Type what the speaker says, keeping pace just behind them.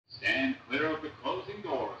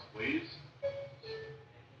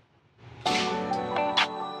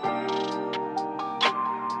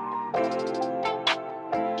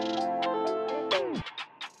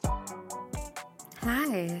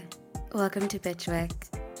welcome to Bitchwick,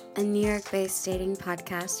 a New York-based dating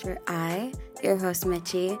podcast where I, your host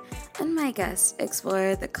Michi, and my guests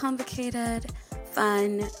explore the complicated,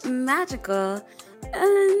 fun, magical,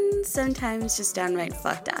 and sometimes just downright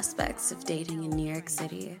fucked aspects of dating in New York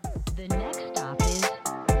City. The next stop is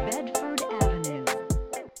Bedford Avenue.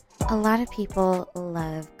 A lot of people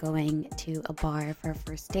love going to a bar for a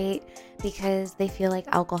first date because they feel like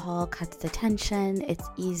alcohol cuts the tension, it's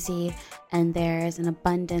easy, and there's an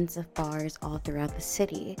abundance of bars all throughout the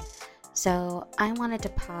city. So I wanted to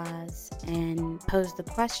pause and pose the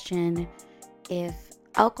question if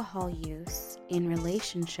alcohol use in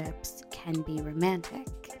relationships can be romantic.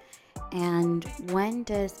 And when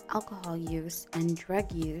does alcohol use and drug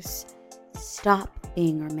use stop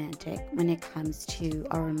being romantic when it comes to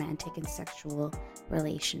our romantic and sexual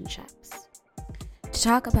relationships? To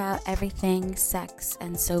talk about everything sex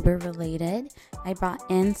and sober related, I brought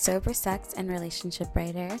in sober sex and relationship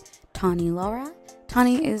writer Tawny Lara.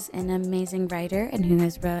 Tawny is an amazing writer and who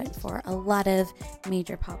has written for a lot of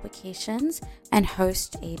major publications and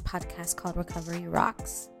hosts a podcast called Recovery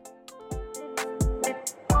Rocks.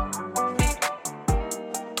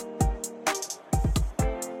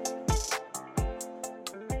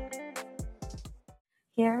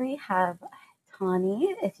 Here we have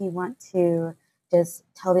Tawny. If you want to just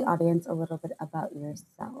tell the audience a little bit about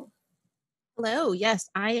yourself. Hello. Yes,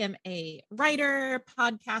 I am a writer,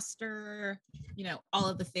 podcaster, all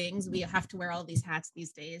of the things. We have to wear all these hats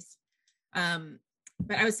these days.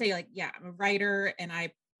 But I would say I'm a writer, and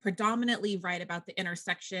I predominantly write about the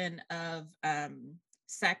intersection of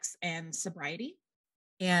sex and sobriety.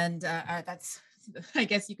 And that's, I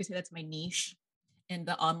guess you could say that's my niche in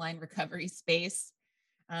the online recovery space.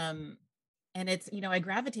 And it's, I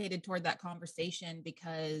gravitated toward that conversation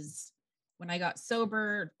because when I got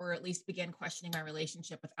sober, or at least began questioning my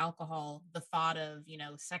relationship with alcohol, the thought of,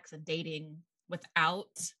 sex and dating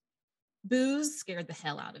without booze scared the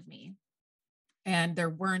hell out of me. And there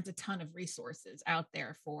weren't a ton of resources out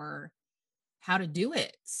there for how to do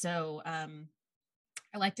it. So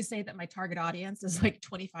I like to say that my target audience is like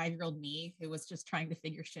 25-year-old me who was just trying to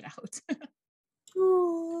figure shit out.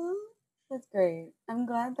 Aww, that's great. I'm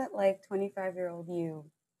glad that 25-year-old you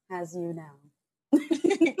has you now.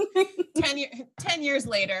 10 years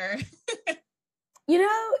later.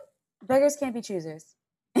 Beggars can't be choosers.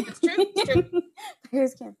 It's true. It's true.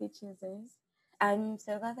 Beggars can't be choosers. I'm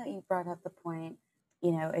so glad that you brought up the point,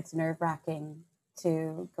 it's nerve-wracking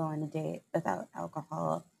to go on a date without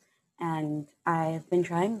alcohol. And I've been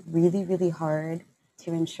trying really, really hard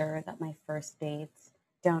to ensure that my first dates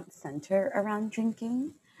don't center around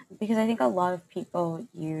drinking, because I think a lot of people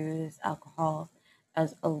use alcohol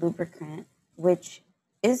as a lubricant, which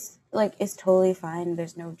is totally fine.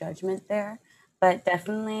 There's no judgment there. But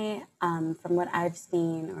definitely from what I've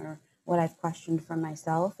seen or what I've questioned for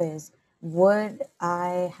myself is, would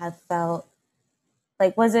I have felt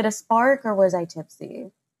was it a spark or was I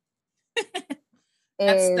tipsy?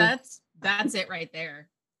 That's it right there.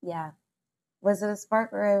 Yeah. Was it a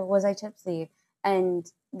spark or was I tipsy? And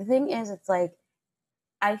the thing is, it's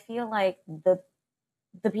I feel like the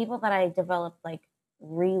people that I developed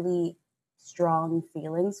really strong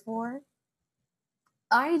feelings for,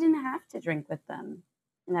 I didn't have to drink with them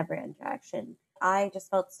in every interaction. I just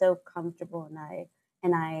felt so comfortable,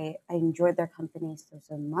 and I enjoyed their company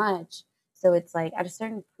so much. So it's at a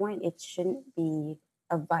certain point, it shouldn't be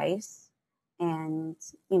a vice. And,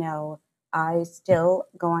 I still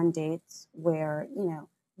go on dates where,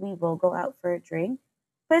 we will go out for a drink,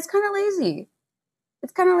 but it's kind of lazy.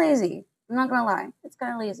 I'm not going to lie. It's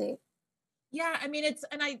kind of lazy. Yeah. I mean,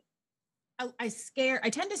 I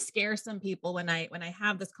tend to scare some people when I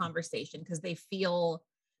have this conversation, because people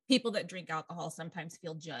that drink alcohol sometimes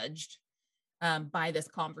feel judged by this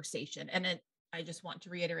conversation. And I just want to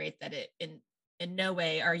reiterate that in no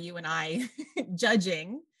way are you and I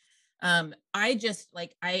judging. I just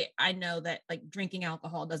I know that drinking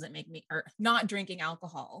alcohol doesn't make me, or not drinking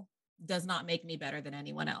alcohol does not make me better than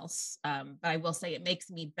anyone else. But I will say it makes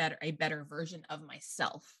me a better version of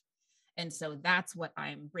myself. And so that's what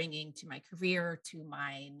I'm bringing to my career, to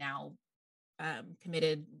my now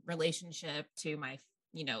committed relationship, to my,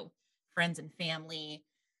 friends and family.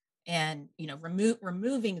 And,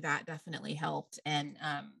 removing that definitely helped. And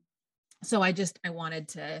so I wanted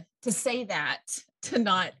to say that,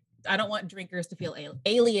 I don't want drinkers to feel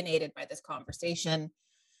alienated by this conversation.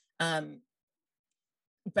 But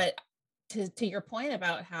to your point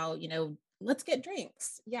about how, let's get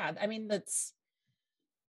drinks. Yeah. I mean, it's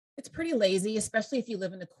pretty lazy, especially if you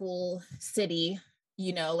live in a cool city,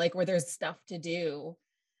 where there's stuff to do.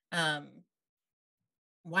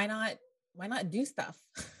 Why not do stuff?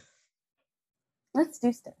 Let's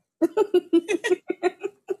do stuff.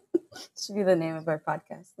 Should be the name of our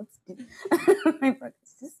podcast. Let's do my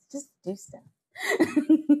podcast. Just do stuff.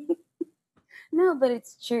 No, but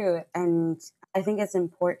it's true. And I think it's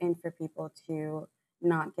important for people to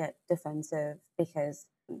not get defensive, because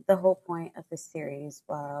the whole point of this series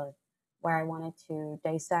was where I wanted to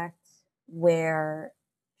dissect where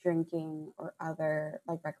drinking or other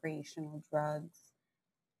like recreational drugs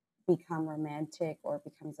become romantic or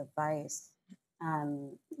becomes a vice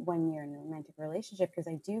when you're in a romantic relationship. Because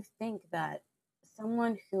I do think that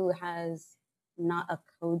someone who has not a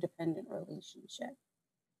codependent relationship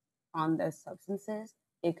on those substances,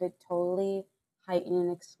 it could totally heighten an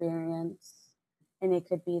experience, and it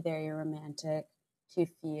could be very romantic to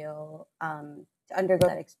feel to undergo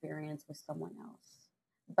that experience with someone else.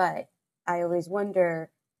 But I always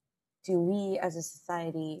wonder, do we as a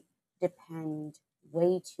society depend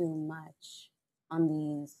way too much on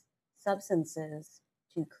these substances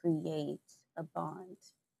to create a bond,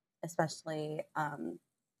 especially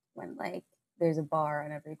when like there's a bar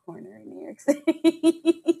on every corner in New York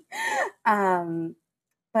City.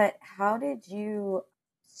 But how did you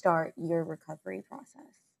start your recovery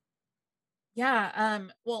process? Yeah.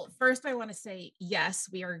 Well, first I want to say, yes,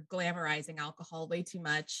 we are glamorizing alcohol way too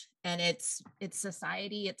much. And it's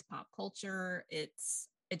society, it's pop culture, it's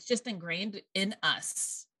just ingrained in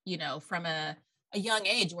us, you know, from a young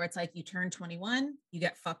age, where it's like you turn 21, you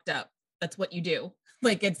get fucked up. That's what you do.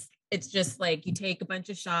 Like it's just like you take a bunch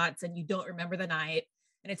of shots and you don't remember the night.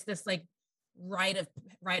 And it's this like rite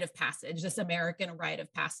of passage, this American rite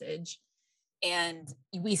of passage. And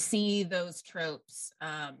we see those tropes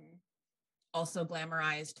also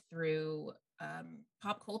glamorized through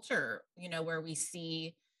pop culture, you know, where we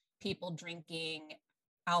see people drinking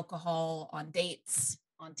alcohol on dates,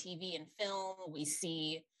 on TV and film. We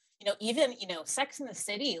see, you know, even, you know, Sex in the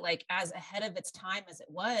City, like as ahead of its time as it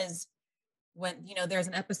was, when, you know, there's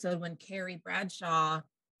an episode when Carrie Bradshaw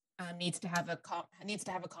needs to have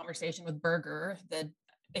a conversation with Berger.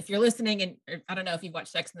 If you're listening, and I don't know if you've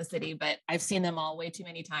watched Sex in the City, but I've seen them all way too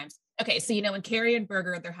many times. Okay, so you know, when Carrie and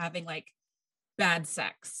Berger, they're having like bad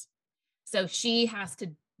sex, so she has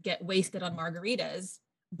to get wasted on margaritas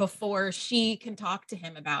before she can talk to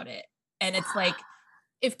him about it. And it's like,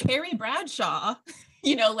 if Carrie Bradshaw,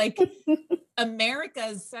 you know, like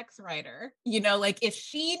America's sex writer, you know, like if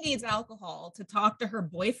she needs alcohol to talk to her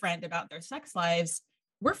boyfriend about their sex lives,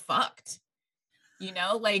 we're fucked. You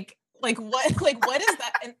know, like what is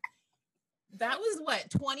that? And that was what,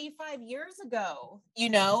 25 years ago, you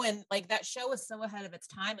know, and like that show was so ahead of its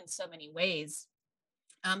time in so many ways.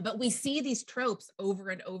 But we see these tropes over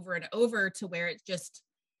and over and over to where it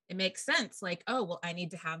makes sense. Like, oh, well, I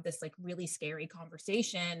need to have this like really scary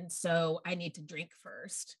conversation, so I need to drink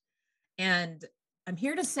first. And I'm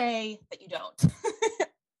here to say that you don't.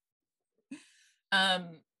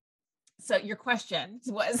 So your question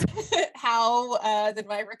was, how did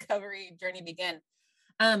my recovery journey begin?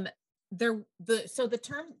 So the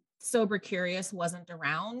term sober curious wasn't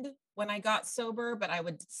around when I got sober, but I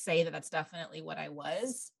would say that that's definitely what I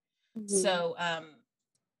was. Mm-hmm. So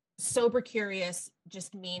sober curious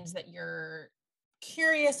just means that you're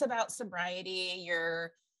curious about sobriety.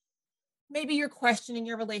 Maybe you're questioning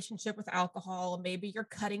your relationship with alcohol. Maybe you're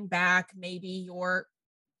cutting back. Maybe you're,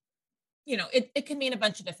 you know, it can mean a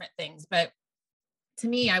bunch of different things. But to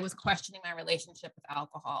me, I was questioning my relationship with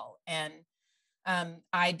alcohol. And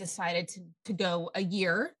I decided to go a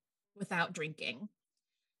year without drinking.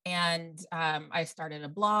 And I started a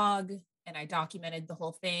blog and I documented the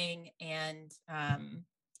whole thing. And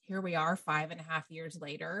here we are 5.5 years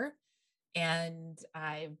later. And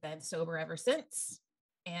I've been sober ever since.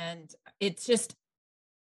 And it's just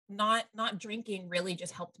not drinking really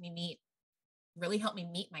just helped me meet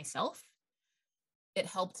myself. It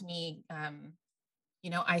helped me, you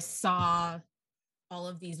know, I saw all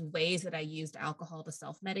of these ways that I used alcohol to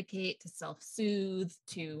self-medicate, to self-soothe,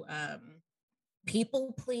 to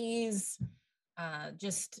people please,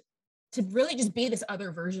 just to really just be this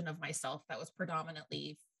other version of myself that was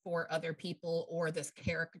predominantly for other people, or this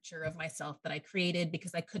caricature of myself that I created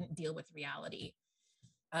because I couldn't deal with reality.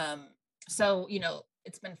 So, you know,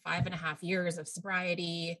 it's been 5.5 years of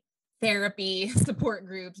sobriety, therapy, support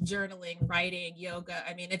groups, journaling, writing, yoga.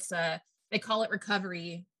 I mean, they call it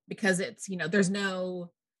recovery because it's, you know, there's no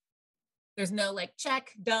like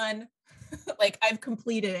check done. Like I've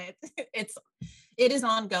completed it. It is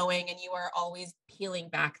ongoing, and you are always peeling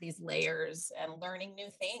back these layers and learning new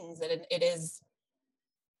things. It is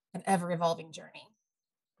an ever evolving journey.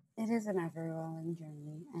 It is an ever evolving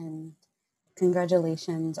journey, and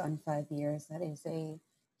congratulations on 5 years. That is a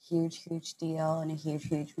huge, huge deal and a huge,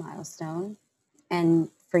 huge milestone. And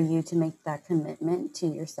for you to make that commitment to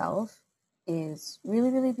yourself is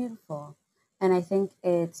really, really beautiful. And I think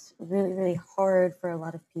it's really, really hard for a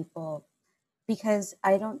lot of people because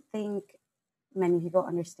I don't think many people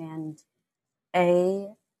understand A,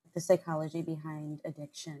 the psychology behind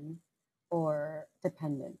addiction or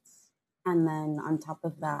dependence. And then on top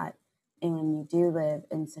of that, and when you do live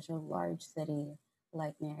in such a large city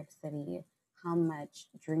like New York City, how much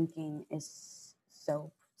drinking is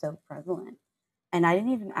so prevalent. And I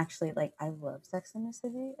didn't even actually like, I love Sex in the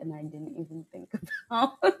City, and I didn't even think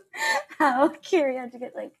about how Carrie had to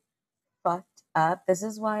get like fucked up. This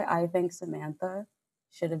is why I think Samantha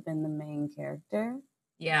should have been the main character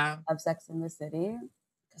Yeah. of Sex in the City,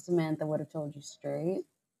 because Samantha would have told you straight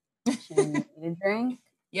she didn't need a drink.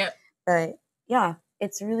 Yep. But yeah,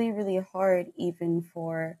 it's really, really hard, even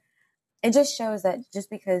for it just shows that just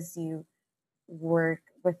because you work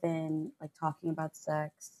within like talking about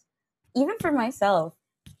sex, even for myself,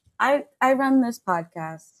 I run this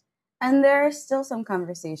podcast, and there are still some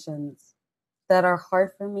conversations that are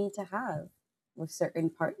hard for me to have with certain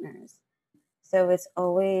partners. So it's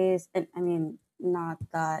always, and I mean, not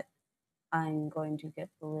that I'm going to get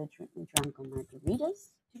belligerently drunk on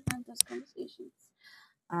margaritas to have those conversations.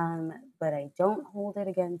 But I don't hold it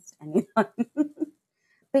against anyone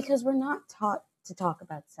because we're not taught to talk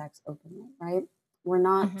about sex openly, right? We're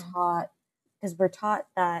not Mhm. taught, because we're taught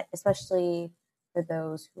that, especially for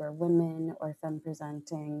those who are women or femme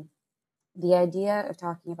presenting, the idea of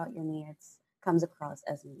talking about your needs comes across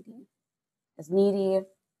as needy, as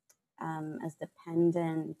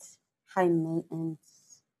dependent, high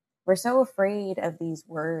maintenance. We're so afraid of these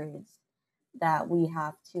words that we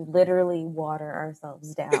have to literally water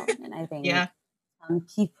ourselves down. And I think Yeah. some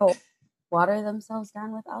people water themselves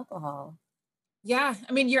down with alcohol. Yeah.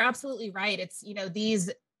 I mean, you're absolutely right. It's,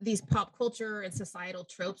 these pop culture and societal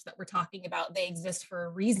tropes that we're talking about, they exist for a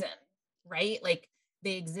reason, right? Like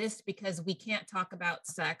they exist because we can't talk about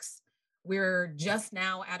sex. We're just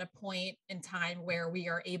now at a point in time where we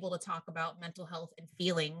are able to talk about mental health and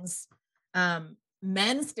feelings.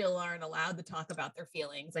 Men still aren't allowed to talk about their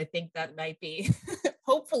feelings. I think that might be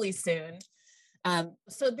hopefully soon.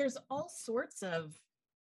 So there's all sorts of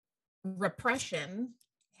repression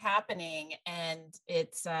happening, and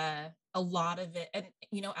it's a lot of it, and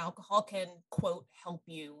alcohol can quote help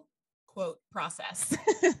you quote process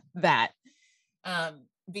that,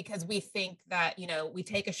 because we think that we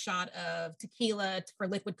take a shot of tequila for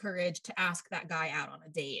liquid courage to ask that guy out on a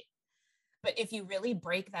date, but if you really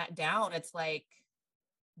break that down, it's like,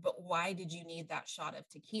 but why did you need that shot of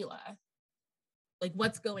tequila? Like,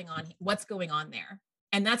 what's going on there?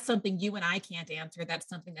 And that's something you and I can't answer. That's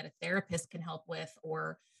something that a therapist can help with,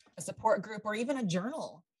 or a support group, or even a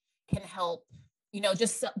journal can help.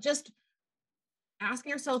 Just asking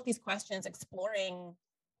yourself these questions, exploring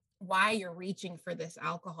why you're reaching for this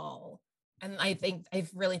alcohol. And I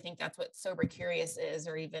really think that's what sober curious is,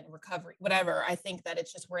 or even recovery, whatever. I think that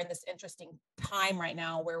it's just, we're in this interesting time right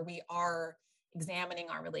now where we are examining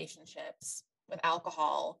our relationships with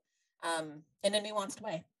alcohol, in a nuanced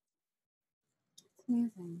way. It's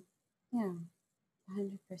amazing. Yeah,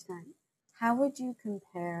 100%. How would you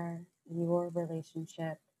compare your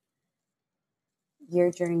relationship, your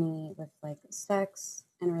journey with like sex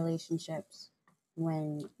and relationships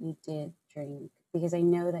when you did drink? Because I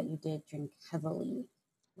know that you did drink heavily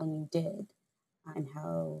when you did, and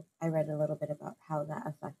how I read a little bit about how that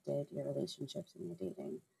affected your relationships and your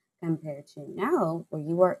dating compared to now where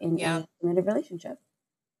you are in Yeah. a committed relationship.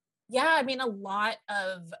 Yeah. I mean, a lot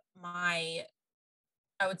of my,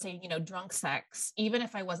 I would say, drunk sex, even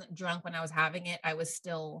if I wasn't drunk when I was having it, I was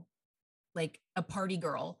still like a party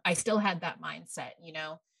girl. I still had that mindset.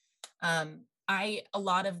 A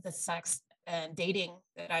lot of the sex and dating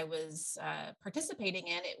that I was participating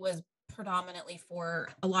in, it was predominantly for,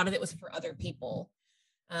 a lot of it was for other people.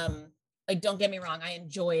 Like, don't get me wrong, I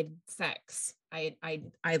enjoyed sex. I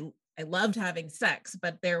loved having sex,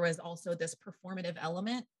 but there was also this performative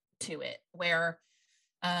element to it where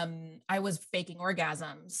I was faking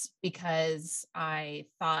orgasms because I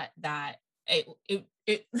thought that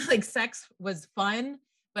it like sex was fun,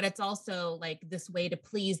 but it's also like this way to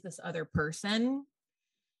please this other person,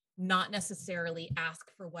 not necessarily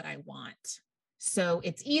ask for what I want. So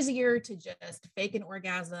it's easier to just fake an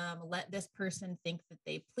orgasm, let this person think that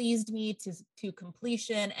they pleased me to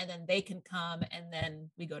completion, and then they can come, and then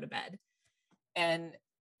we go to bed. And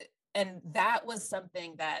that was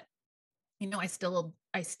something that I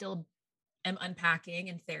still am unpacking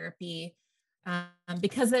in therapy,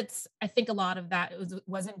 because I think a lot of that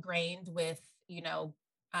was ingrained with,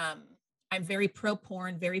 um, I'm very pro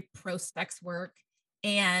porn, very pro sex work.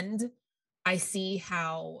 And I see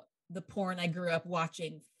how the porn I grew up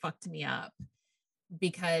watching fucked me up,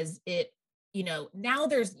 because it, now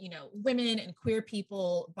there's, women and queer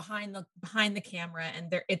people behind the camera,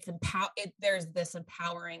 and there's this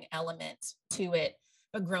empowering element to it.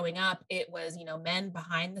 But growing up, it was, men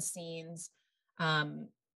behind the scenes,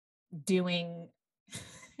 doing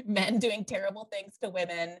men doing terrible things to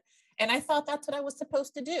women. And I thought that's what I was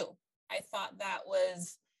supposed to do. I thought that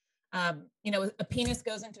was, a penis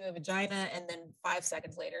goes into a vagina, and then 5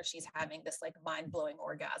 seconds later, she's having this like mind-blowing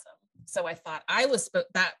orgasm. So I thought I was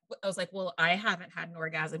like, well, I haven't had an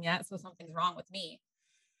orgasm yet, so something's wrong with me.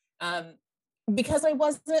 Because I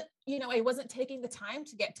wasn't taking the time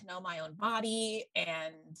to get to know my own body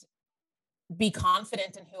and be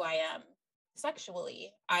confident in who I am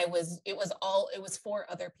sexually. It was for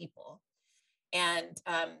other people. And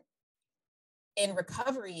in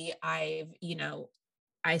recovery, I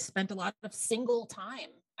spent a lot of single time.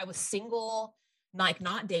 I was single, like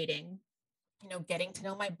not dating, getting to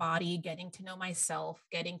know my body, getting to know myself,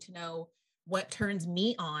 getting to know what turns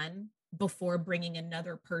me on before bringing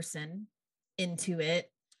another person into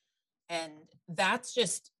it. And that's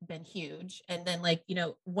just been huge. And then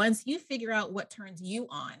once you figure out what turns you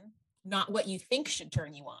on, not what you think should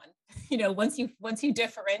turn you on, once you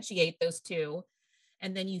differentiate those two,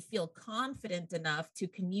 and then you feel confident enough to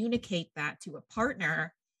communicate that to a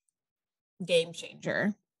partner, game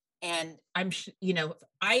changer. And I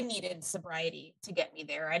needed sobriety to get me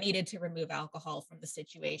there. I needed to remove alcohol from the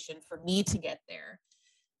situation for me to get there.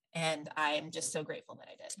 And I am just so grateful that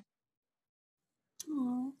I did.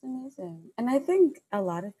 Oh, that's amazing. And I think a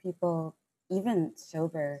lot of people, even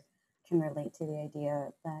sober, can relate to the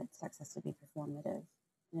idea that sex has to be performative.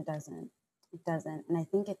 And it doesn't. It doesn't. And I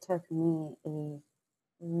think it took me a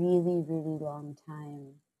really, really long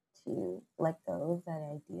time to let go of that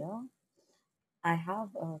ideal. I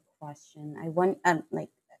have a question. I want, you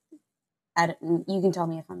can tell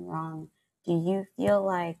me if I'm wrong. Do you feel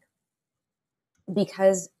like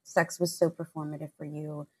because sex was so performative for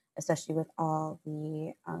you, especially with all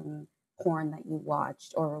the porn that you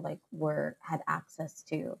watched or had access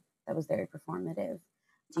to that was very performative,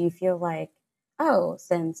 do you feel like, oh,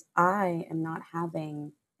 since I am not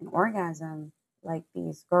having an orgasm like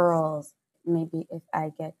these girls, maybe if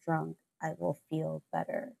I get drunk, I will feel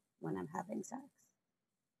better when I'm having sex?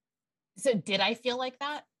 So did I feel like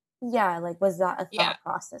that? Yeah, was that a thought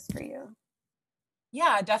process for you?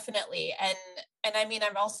 Yeah, definitely. And I mean,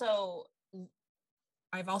 I've also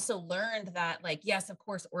learned that yes, of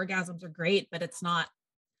course, orgasms are great, but that's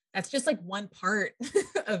just one part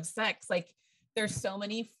of sex. There's so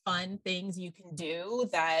many fun things you can do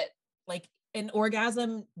that an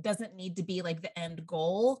orgasm doesn't need to be the end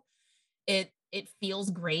goal. It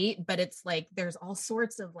feels great, but it's there's all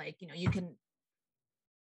sorts of you can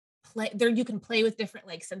play with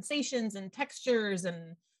different sensations and textures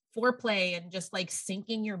and foreplay, and just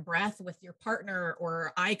syncing your breath with your partner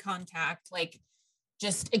or eye contact,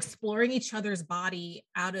 just exploring each other's body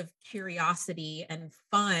out of curiosity and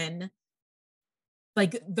fun.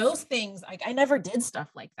 Those things, I never did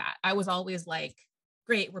stuff like that. I was always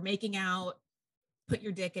great, we're making out, put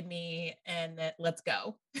your dick in me and let's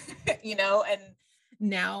go. And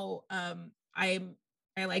now I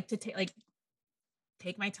like to take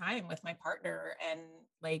my time with my partner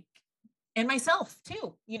and myself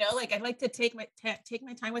too. I like to take my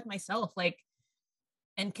time with myself,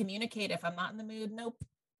 and communicate if I'm not in the mood. Nope.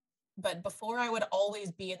 But before, I would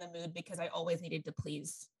always be in the mood because I always needed to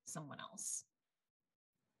please someone else.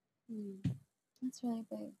 That's really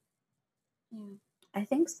big. Yeah. I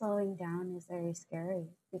think slowing down is very scary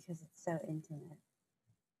because it's so intimate.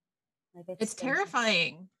 It's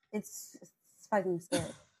terrifying. It's fucking scary.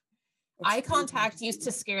 Eye contact used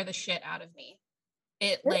to scare the shit out of me.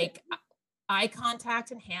 Really? Eye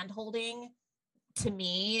contact and hand holding to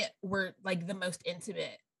me were the most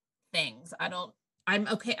intimate things. I'm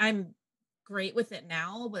okay. I'm great with it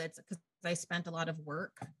now, but it's because I spent a lot of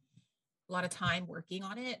time working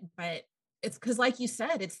on it. But it's because, like you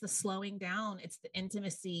said, it's the slowing down, it's the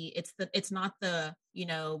intimacy, it's not the,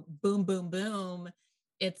 boom, boom, boom.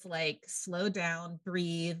 It's slow down,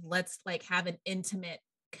 breathe. Let's have an intimate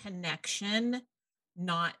connection,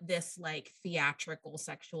 not this theatrical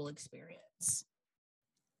sexual experience.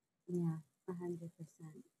 Yeah, 100%.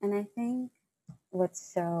 And I think what's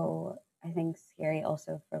scary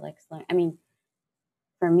also for slowing, I mean,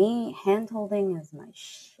 for me, hand holding is my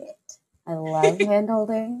shit. I love hand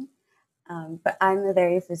holding, but I'm a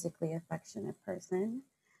very physically affectionate person.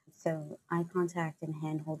 So eye contact and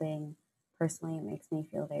hand holding personally, it makes me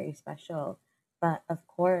feel very special. But of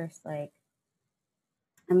course,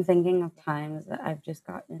 I'm thinking of times that I've just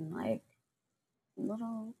gotten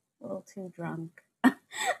little too drunk.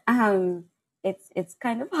 um, it's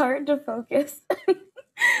kind of hard to focus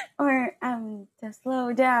or to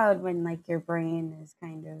slow down when like your brain is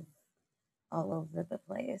kind of all over the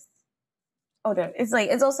place. Oh no,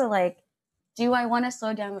 it's also like, do I want to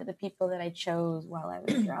slow down with the people that I chose while I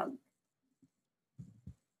was drunk?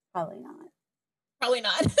 Probably not. Probably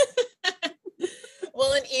not.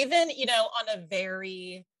 Well, and even,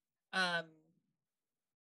 um,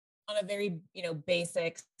 on a very,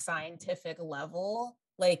 basic scientific level,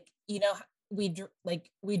 like, we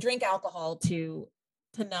drink alcohol to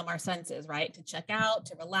numb our senses, right? To check out,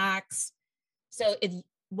 to relax. So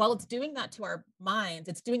while it's doing that to our minds,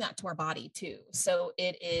 it's doing that to our body too. So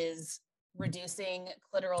it is reducing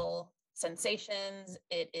clitoral sensations.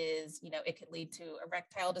 It is, it could lead to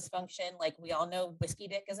erectile dysfunction. Like we all know whiskey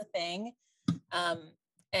dick is a thing.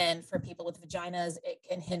 And for people with vaginas, it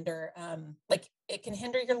can hinder,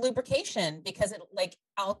 your lubrication because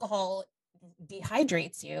alcohol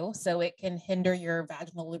dehydrates you. So it can hinder your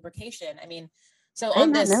vaginal lubrication. I mean, so I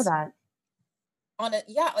did not know that. On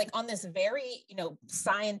this very,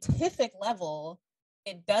 scientific level,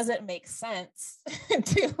 it doesn't make sense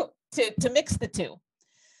to mix the two.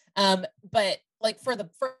 But like for the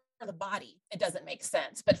body, it doesn't make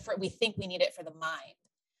sense, but we think we need it for the mind.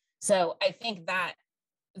 So I think that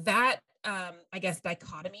I guess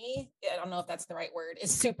dichotomy, I don't know if that's the right word,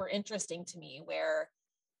 is super interesting to me, where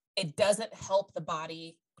it doesn't help the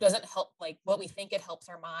body, doesn't help like what we think it helps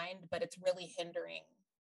our mind, but it's really hindering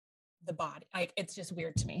the body. Like it's just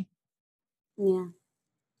weird to me. Yeah.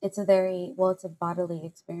 It's a bodily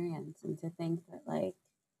experience. And to think that like,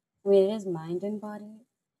 I mean, it is mind and body,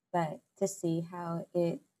 but to see how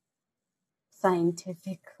it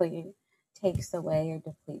scientifically takes away or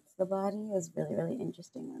depletes the body is really, really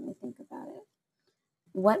interesting when we think about it.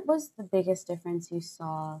 What was the biggest difference you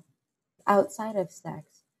saw outside of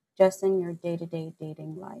sex, just in your day-to-day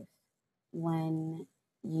dating life, when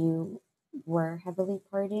you were heavily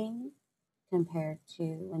partying compared to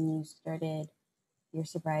when you started your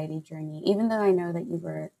sobriety journey? Even though I know that you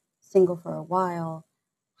were single for a while,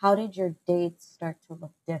 how did your dates start to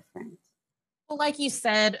look different? Well, like you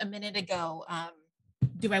said a minute ago,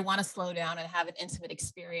 do I want to slow down and have an intimate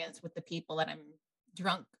experience with the people that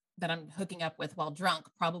I'm hooking up with while drunk?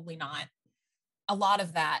 Probably not. A lot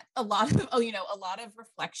of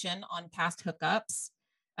reflection on past hookups.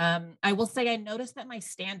 I will say I noticed that my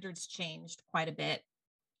standards changed quite a bit,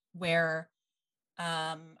 where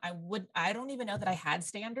I don't even know that I had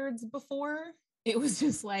standards before. It was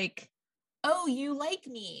just like, oh, you like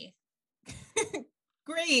me.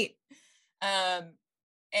 Great.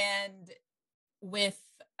 And with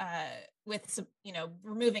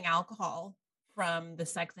removing alcohol from the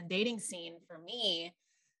sex and dating scene for me,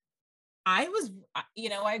 I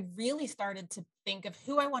really started to think of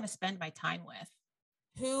who I want to spend my time with.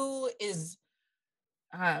 Who is,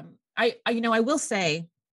 I will say,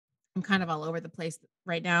 I'm kind of all over the place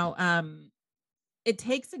right now. It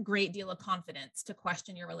takes a great deal of confidence to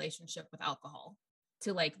question your relationship with alcohol,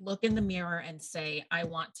 to like look in the mirror and say, I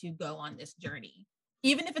want to go on this journey,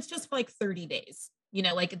 even if it's just for like 30 days,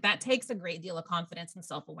 like that takes a great deal of confidence and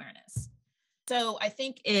self-awareness. So I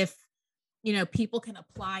think if, people can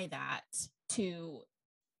apply that to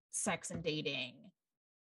sex and dating,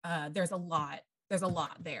 there's a lot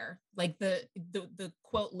there. Like the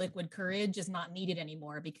quote liquid courage is not needed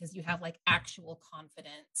anymore, because you have like actual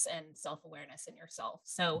confidence and self-awareness in yourself.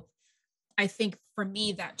 So I think for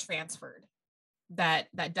me that transferred, that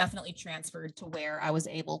definitely transferred to where I was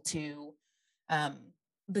able to,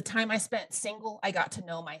 the time I spent single, I got to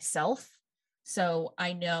know myself. So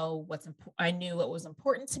I knew what was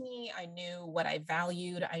important to me. I knew what I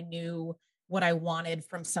valued. I knew what I wanted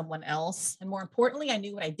from someone else. And more importantly, I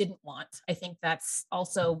knew what I didn't want. I think that's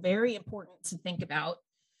also very important to think about.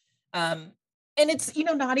 And it's,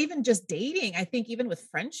 not even just dating. I think even with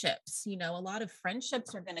friendships, a lot of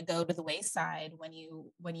friendships are going to go to the wayside when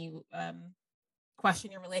you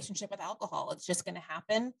question your relationship with alcohol. It's just going to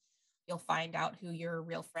happen. You'll find out who your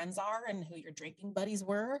real friends are and who your drinking buddies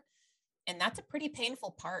were. And that's a pretty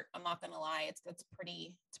painful part. I'm not going to lie. It's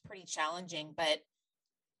pretty challenging, but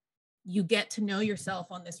you get to know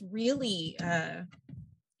yourself on this really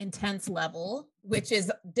intense level, which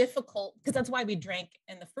is difficult, because that's why we drank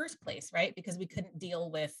in the first place, right? Because we couldn't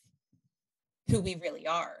deal with who we really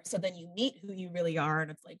are. So then you meet who you really are,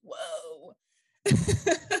 and it's like, whoa,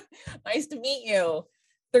 nice to meet you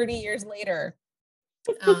 30 years later.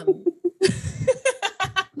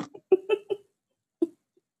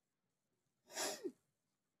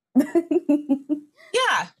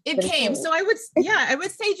 Yeah, it came. So I would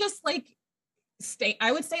say just like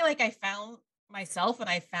I would say like I found myself and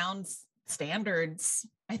I found standards.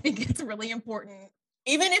 I think it's really important.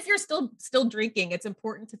 Even if you're still drinking, it's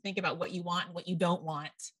important to think about what you want and what you don't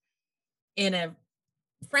want in a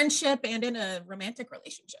friendship and in a romantic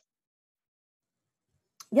relationship.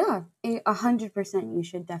 Yeah, 100%. You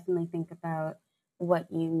should definitely think about what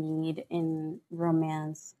you need in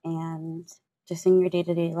romance and just in your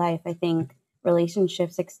day-to-day life. I think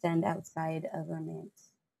relationships extend outside of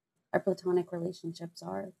romance. Our platonic relationships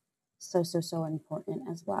are so important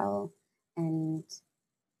as well. And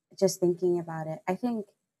just thinking about it, I think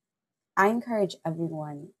I encourage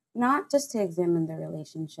everyone not just to examine their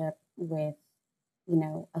relationship with,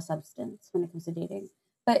 a substance when it comes to dating,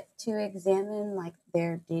 but to examine like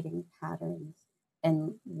their dating patterns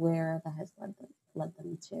and where that has led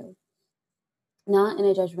them to. Not in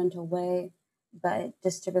a judgmental way, but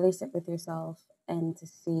just to really sit with yourself and to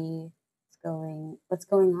see what's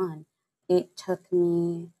going on. It took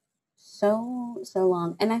me so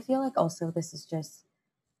long, and I feel like also this is just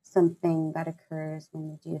something that occurs when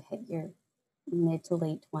you do hit your mid to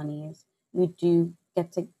late 20s. You do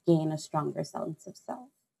get to gain a stronger sense of self,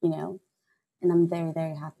 you know, and I'm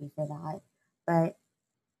very happy for that. But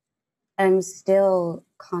I'm still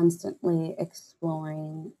constantly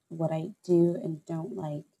exploring what I do and don't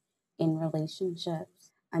like in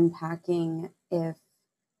relationships, unpacking if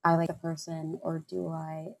I like a person or do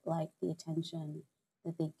I like the attention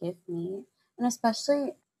that they give me. And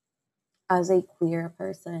especially as a queer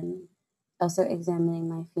person, also examining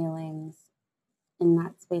my feelings in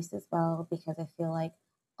that space as well, because I feel like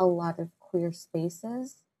a lot of queer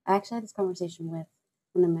spaces, I actually had this conversation with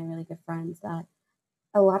one of my really good friends that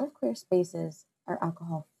a lot of queer spaces are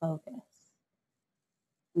alcohol focused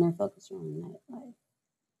and they're focused around nightlife.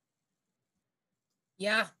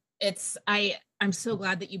 Yeah, I'm so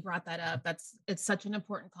glad that you brought that up. It's such an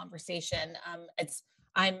important conversation.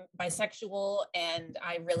 I'm bisexual, and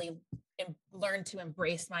I really learned to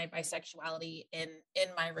embrace my bisexuality in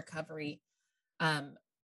my recovery. And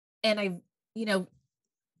I, you know,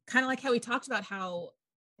 kind of like how we talked about how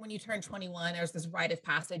when you turn 21, there's this rite of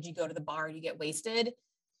passage. You go to the bar, you get wasted.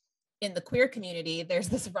 In the queer community, there's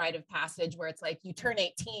this rite of passage where it's like you turn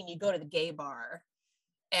 18, you go to the gay bar,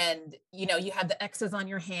 and you have the X's on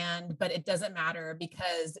your hand, but it doesn't matter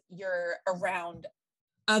because you're around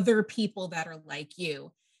other people that are like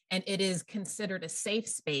you, and it is considered a safe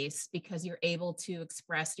space because you're able to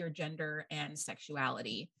express your gender and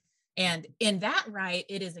sexuality. And in that right,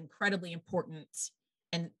 it is incredibly important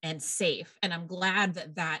and safe, and I'm glad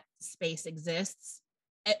that space exists.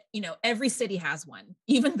 Every city has one.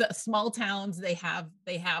 Even the small towns, they have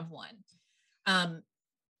one.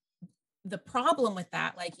 The problem with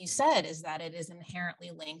that, like you said, is that it is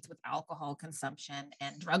inherently linked with alcohol consumption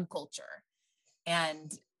and drug culture.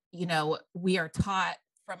 And, we are taught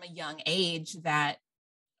from a young age that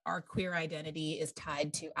our queer identity is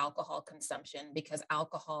tied to alcohol consumption because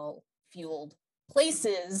alcohol fueled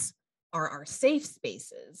places are our safe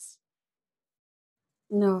spaces.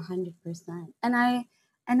 No, 100%. And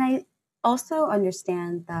I also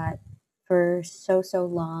understand that for so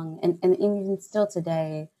long, and even still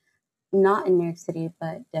today, not in New York City,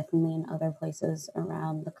 but definitely in other places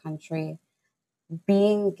around the country,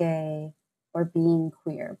 being gay or being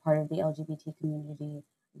queer, part of the LGBT community,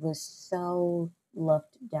 was so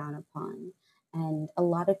looked down upon. And a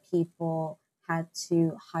lot of people had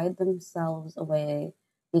to hide themselves away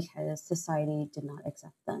because society did not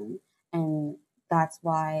accept them. And that's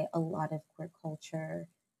why a lot of queer culture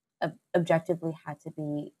objectively had to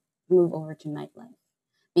be move over to nightlife,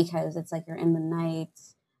 because it's like you're in the night,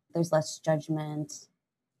 there's less judgment.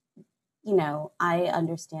 I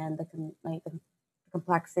understand the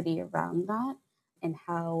complexity around that and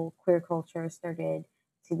how queer culture started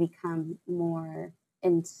to become more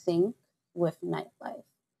in sync with nightlife,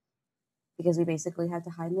 because we basically had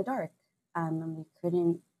to hide in the dark, and we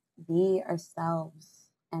couldn't be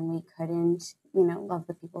ourselves, and we couldn't love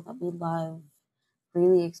the people that we love,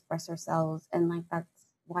 freely express ourselves. And like that's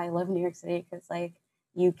why I love New York City, because like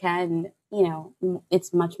you can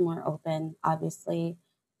it's much more open, obviously,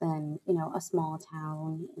 than a small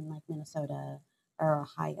town in like Minnesota or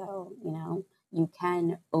Ohio. You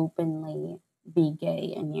can openly be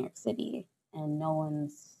gay in New York City and no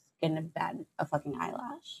one's gonna bat a fucking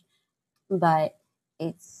eyelash. But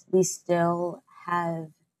we still have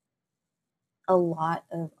a lot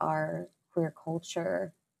of our queer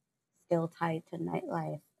culture still tied to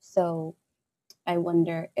nightlife. So I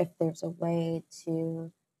wonder if there's a way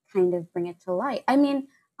to kind of bring it to light. I mean,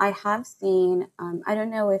 I have seen, I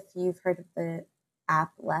don't know if you've heard of the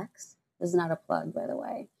app Lex. This is not a plug, by the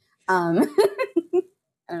way. And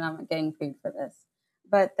I'm not getting paid for this.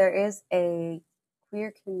 but there is a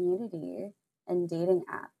queer community and dating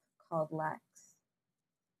app called Lex,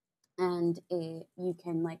 and you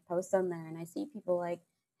can like post on there, and I see people like,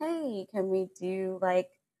 hey, can we do like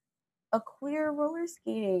a queer roller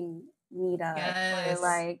skating meetup, Yes. or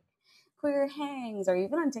like queer hangs, or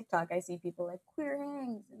even on TikTok I see people like queer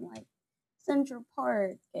hangs in like Central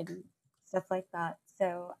Park and stuff like that.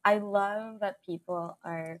 So I love that people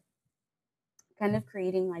are kind of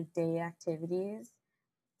creating like day activities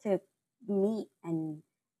to meet and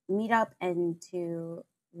meet up and to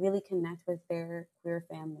really connect with their queer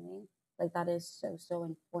family. Like that is so so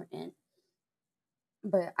important.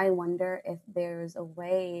 But I wonder if there's a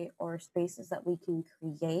way or spaces that we can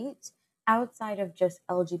create outside of just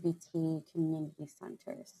LGBT community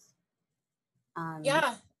centers.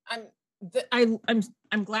 Yeah,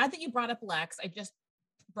 I'm glad that you brought up Lex. I just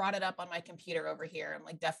brought it up on my computer over here. I'm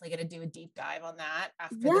like definitely going to do a deep dive on that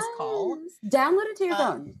after this call. Download it to your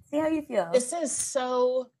phone. See how you feel. This is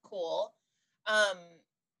so cool.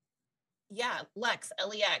 Yeah, Lex,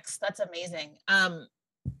 Lex, that's amazing.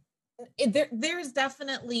 There's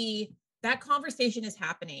definitely that conversation is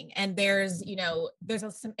happening, and there's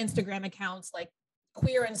some Instagram accounts like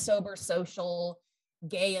Queer and Sober Social,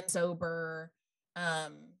 Gay and Sober,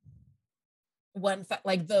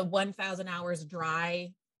 like the 1,000 hours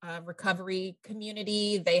dry recovery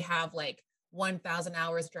community. They have like 1,000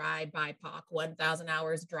 hours dry BIPOC, 1,000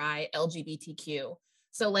 hours dry LGBTQ.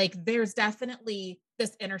 So like there's definitely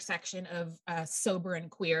this intersection of sober and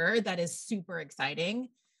queer that is super exciting.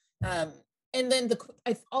 And then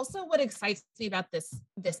also what excites me about this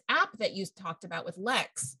app that you talked about with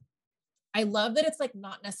Lex, I love that it's like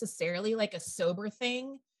not necessarily like a sober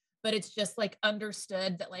thing, but it's just like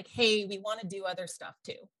understood that like, hey, we want to do other stuff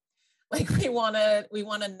too. Like we want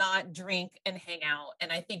to not drink and hang out.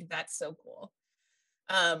 And I think that's so cool.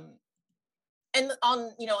 And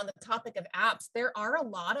on the topic of apps, there are a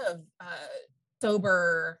lot of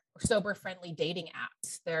sober friendly dating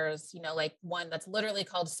apps. There's, like one that's literally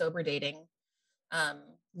called Sober Dating,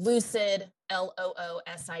 Lucid,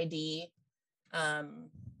 LOOSID,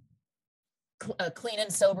 Clean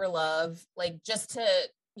and Sober Love, like just to,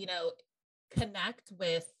 connect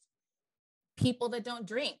with people that don't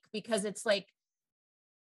drink, because it's like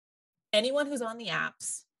anyone who's on the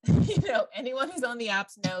apps, anyone who's on the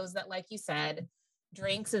apps knows that, like you said,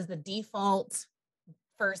 drinks is the default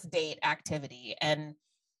first date activity. And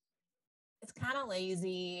it's kind of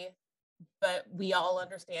lazy, but we all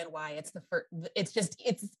understand why it's the first.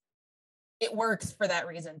 It works for that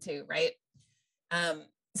reason too, right?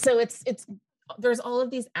 So there's all of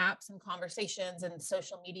these apps and conversations and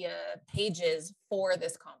social media pages for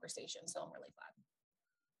this conversation. So I'm really glad.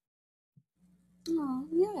 Oh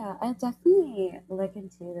yeah, I'll definitely look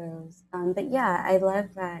into those. But yeah, I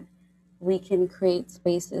love that we can create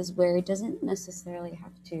spaces where it doesn't necessarily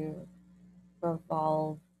have to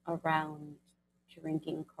revolve around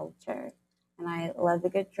drinking culture. And I love a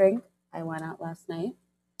good drink. I went out last night.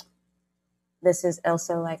 This is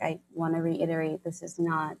also like, I want to reiterate, this is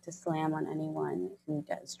not to slam on anyone who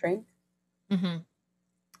does drink. Mm-hmm.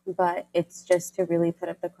 But it's just to really put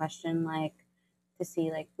up the question, like, to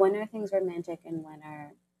see like when are things romantic and when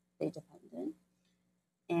are they dependent.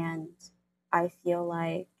 And I feel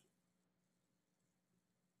like,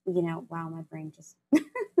 wow, my brain just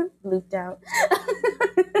looped out.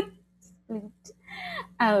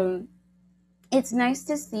 It's nice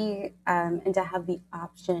to see and to have the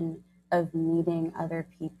option of meeting other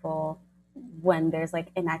people when there's like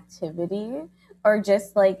an activity or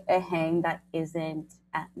just like a hang that isn't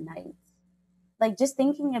at night. Like just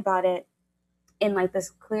thinking about it in like this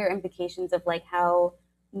clear implications of like how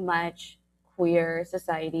much queer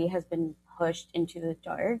society has been pushed into the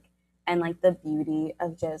dark, and like the beauty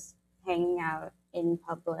of just hanging out in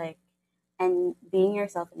public and being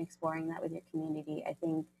yourself and exploring that with your community, I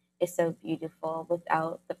think is so beautiful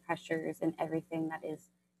without the pressures and everything that is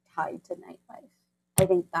tied to nightlife. I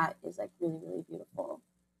think that is like really, really beautiful.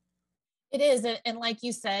 It is. And like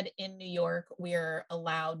you said, in New York, we're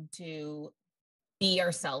allowed to be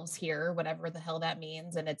ourselves here, whatever the hell that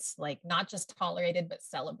means. And it's like not just tolerated, but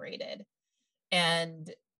celebrated.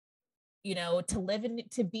 And,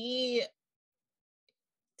 to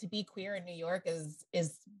be queer in New York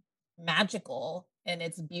is magical, and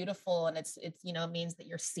it's beautiful, and it's means that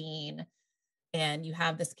you're seen and you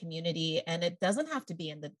have this community, and it doesn't have to be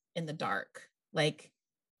in the dark. Like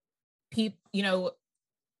people,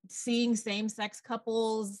 seeing same-sex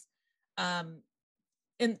couples and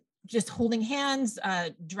just holding hands,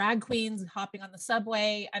 drag queens hopping on the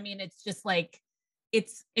subway. I mean, it's just like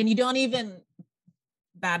and you don't even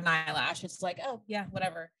bat an eyelash. It's like, oh yeah,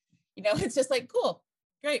 whatever. It's just like cool.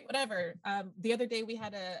 great, whatever. The other day we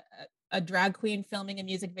had a drag queen filming a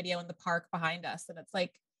music video in the park behind us, and it's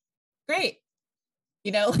like, great,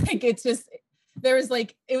 like it's just, there was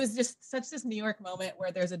like, it was just such this New York moment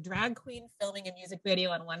where there's a drag queen filming a music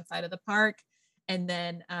video on one side of the park, and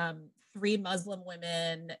then three Muslim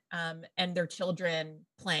women and their children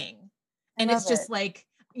playing. And it's just like,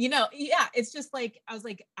 it's just like, I was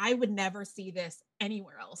like, I would never see this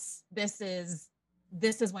anywhere else. This is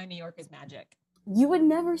why New York is magic. You would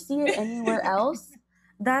never see it anywhere else.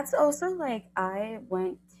 That's also like, I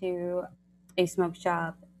went to a smoke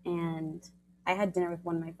shop and I had dinner with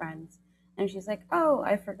one of my friends, and she's like, "Oh,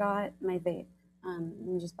 I forgot my vape. Let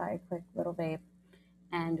me just buy a quick little vape."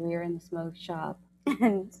 And we were in the smoke shop,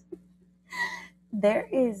 and there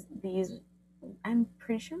is these. I'm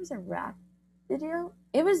pretty sure it was a rap video.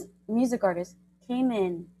 It was music artists came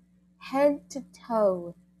in head to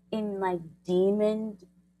toe in like demon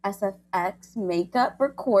SFX makeup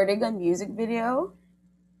recording a music video,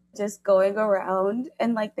 just going around,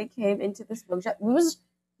 and like they came into the smoke shop. It was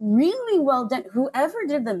really well done. Whoever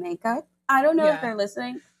did the makeup, I don't know if they're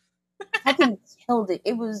listening, fucking killed it.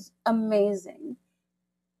 It was amazing.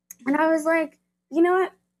 And I was like, you know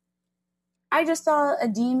what? I just saw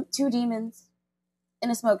two demons in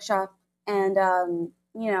a smoke shop, and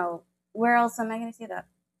where else am I going to see that?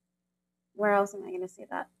 Where else am I going to see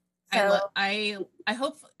that? So I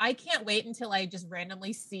hope, I can't wait until I just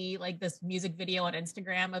randomly see like this music video on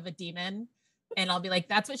Instagram of a demon, and I'll be like,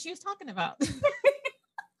 that's what she was talking about.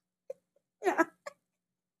 Yeah,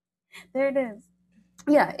 there it is.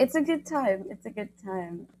 Yeah, it's a good time. It's a good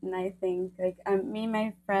time. And I think like me and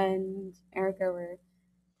my friend Erica were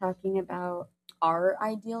talking about our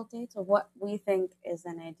ideal dates, or what we think is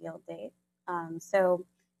an ideal date. So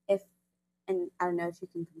if, and I don't know if you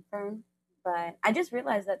can confirm, but I just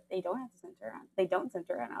realized that they don't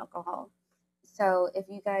center around alcohol. So if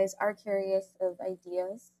you guys are curious of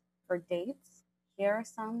ideas for dates, here are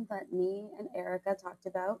some that me and Erica talked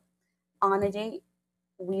about. On a date,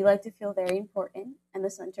 we like to feel very important in the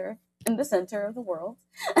center of the world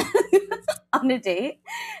on a date.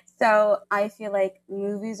 So I feel like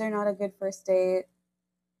movies are not a good first date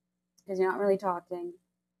because you're not really talking,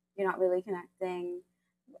 you're not really connecting.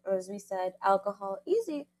 As we said, alcohol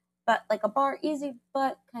easy, but like a bar easy,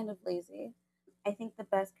 but kind of lazy. I think the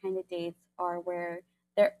best kind of dates are where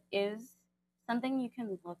there is something you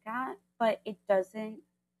can look at, but it doesn't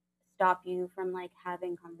stop you from like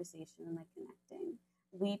having conversation and like connecting.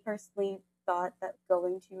 We personally thought that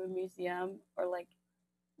going to a museum, or like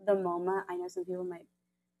the MoMA, I know some people might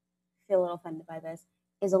feel a little offended by this,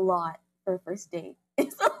 is a lot for a first date.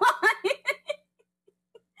 It's a lot.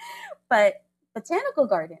 But botanical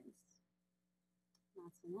gardens,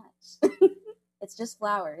 not so much. It's just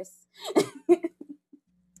flowers.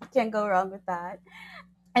 Can't go wrong with that.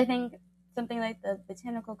 I think something like the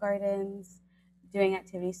botanical gardens, doing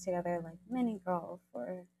activities together like mini golf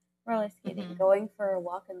or roller skating, going for a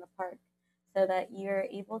walk in the park, so that you're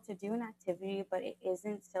able to do an activity, but it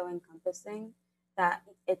isn't so encompassing that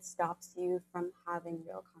it stops you from having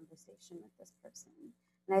real conversation with this person.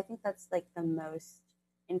 And I think that's like the most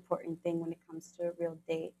important thing when it comes to a real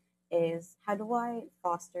date, is how do I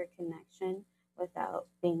foster connection without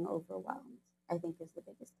being overwhelmed, I think is the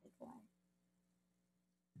biggest takeaway.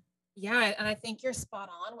 Yeah, and I think you're spot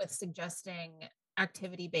on with suggesting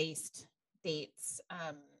activity-based dates.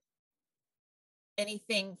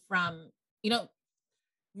 Anything from,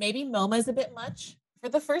 maybe MoMA is a bit much for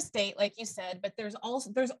the first date, like you said, but there's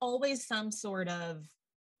always some sort of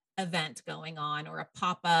event going on, or a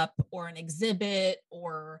pop-up, or an exhibit,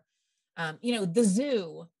 or the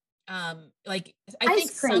zoo. Like I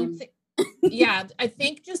think something, yeah, I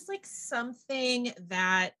think just like something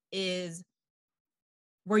that is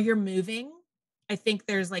where you're moving. I think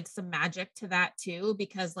there's like some magic to that too,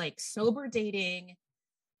 because like sober dating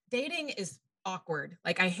is awkward.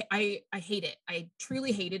 Like I hate it. I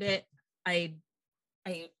truly hated it. I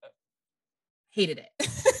hated it.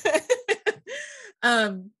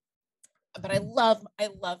 But I love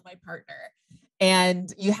my partner,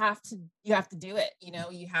 and you have to do it.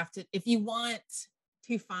 You have to, if you want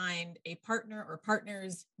to find a partner or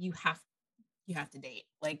partners, you have to date.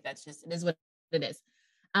 Like that's just, it is what it is.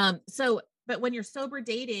 But when you're sober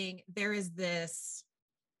dating, there is this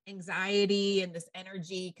anxiety and this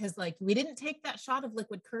energy, because like we didn't take that shot of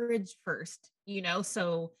liquid courage first,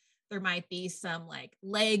 so there might be some like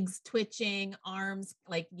legs twitching, arms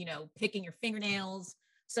like picking your fingernails.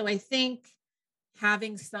 So I think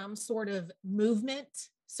having some sort of movement,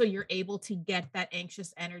 so you're able to get that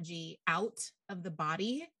anxious energy out of the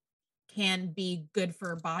body, can be good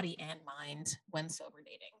for body and mind when sober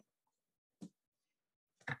dating.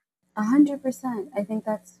 100%. I think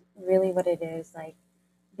that's really what it is. Like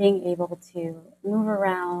being able to move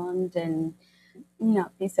around and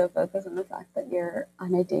not be so focused on the fact that you're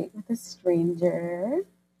on a date with a stranger,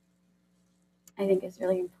 I think is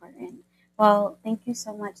really important. Well, thank you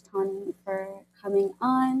so much, Tawny, for coming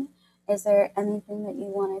on. Is there anything that you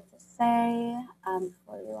wanted to say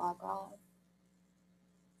before we log off?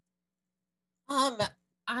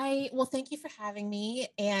 Well, thank you for having me.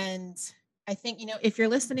 And I think, if you're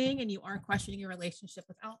listening and you are questioning your relationship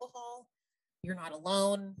with alcohol, you're not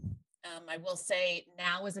alone. I will say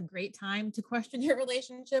now is a great time to question your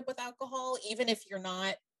relationship with alcohol, even if you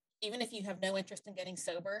have no interest in getting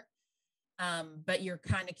sober. But you're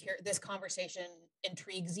kind of this conversation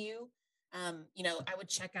intrigues you. I would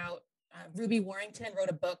check out Ruby Warrington wrote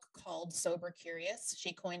a book called Sober Curious.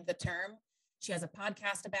 She coined the term. She has a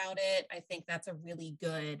podcast about it. I think that's a really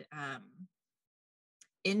good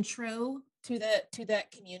intro to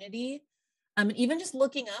that community. And even just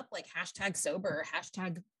looking up like hashtag sober,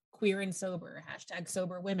 hashtag queer and sober, hashtag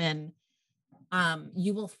sober women,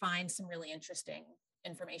 you will find some really interesting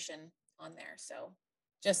information on there. So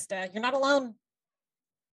just you're not alone.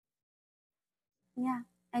 Yeah,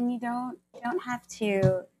 and you don't have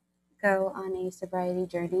to go on a sobriety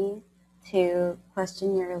journey to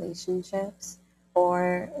question your relationships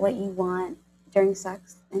or what you want during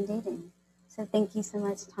sex and dating. So thank you so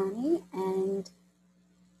much, Tawny, and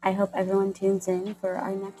I hope everyone tunes in for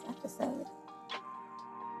our next episode.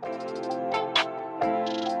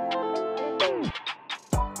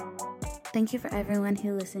 Thank you for everyone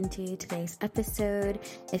who listened to today's episode.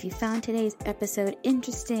 If you found today's episode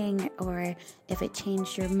interesting, or if it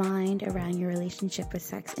changed your mind around your relationship with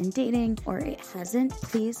sex and dating, or it hasn't,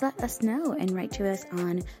 please let us know and write to us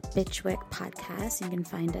on Bitchwick Podcast. You can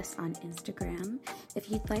find us on Instagram. If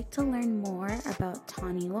you'd like to learn more about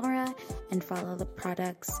Tawny Lara and follow the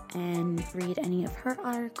products and read any of her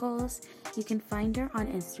articles, you can find her on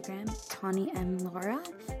Instagram, Tawny M. Lara.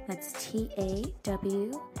 That's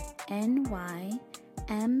TAWNYMLARA.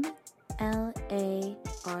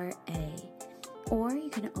 Or you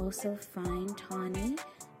can also find Tawny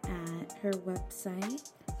at her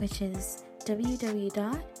website, which is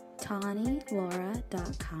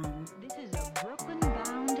www.tawnylara.com. This is a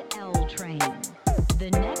Brooklyn-bound L train. The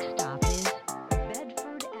next